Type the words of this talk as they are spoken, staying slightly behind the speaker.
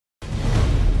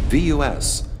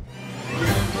VUS.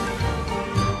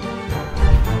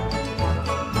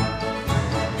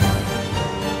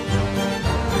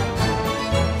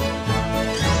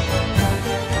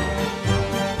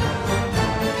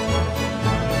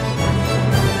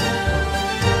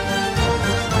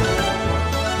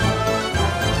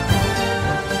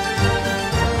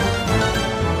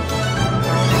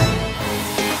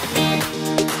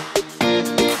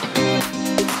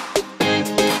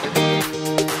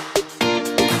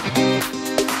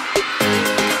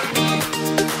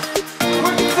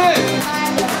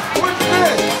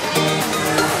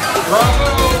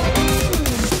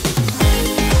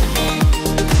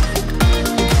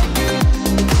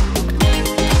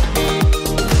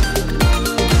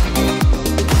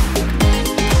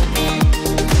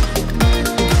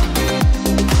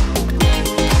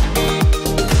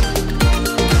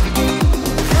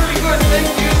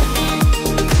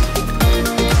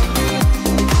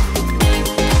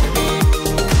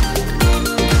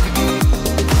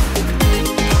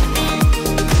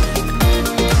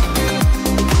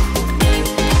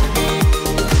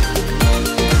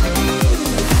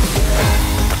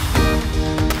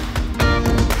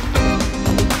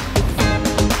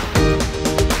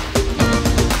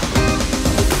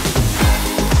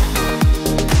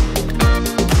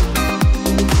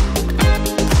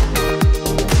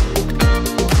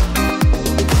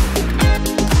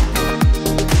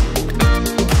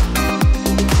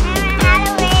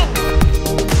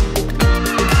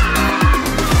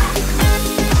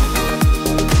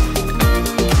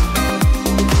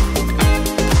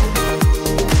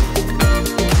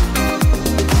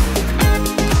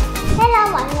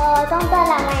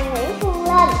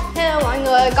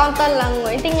 Con tên là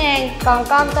Nguyễn Tiến An. Còn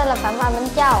con tên là Phạm Hoàng Minh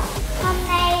Châu. Hôm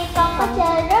nay con có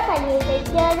chơi rất là nhiều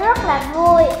trò chơi rất là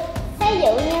vui. Ví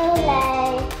dụ như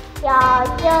là trò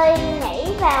chơi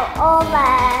nhảy vào ô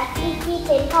và đi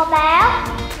tìm kho báu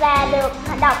và được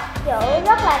đọc chữ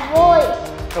rất là vui.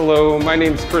 Hello, my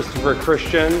name is Christopher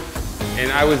Christian,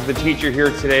 and I was the teacher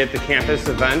here today at the campus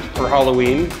event for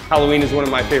Halloween. Halloween is one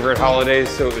of my favorite holidays,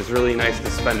 so it was really nice to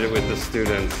spend it with the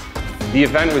students. The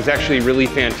event was actually really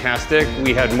fantastic.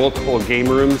 We had multiple game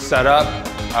rooms set up.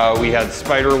 We had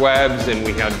spider webs, and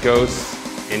we had ghosts,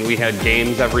 and we had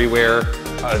games everywhere.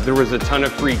 There was a ton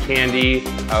of free candy.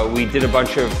 We did a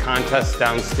bunch of contests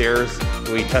downstairs.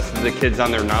 We tested the kids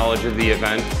on their knowledge of the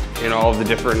event and all of the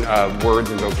different words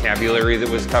and vocabulary that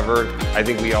was covered. I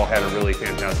think we all had a really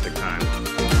fantastic time.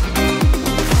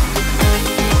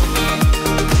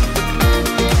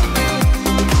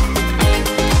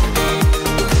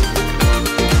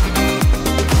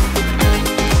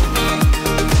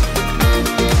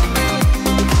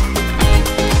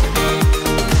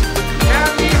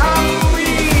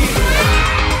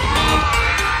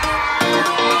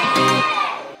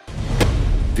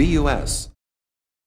 VUS.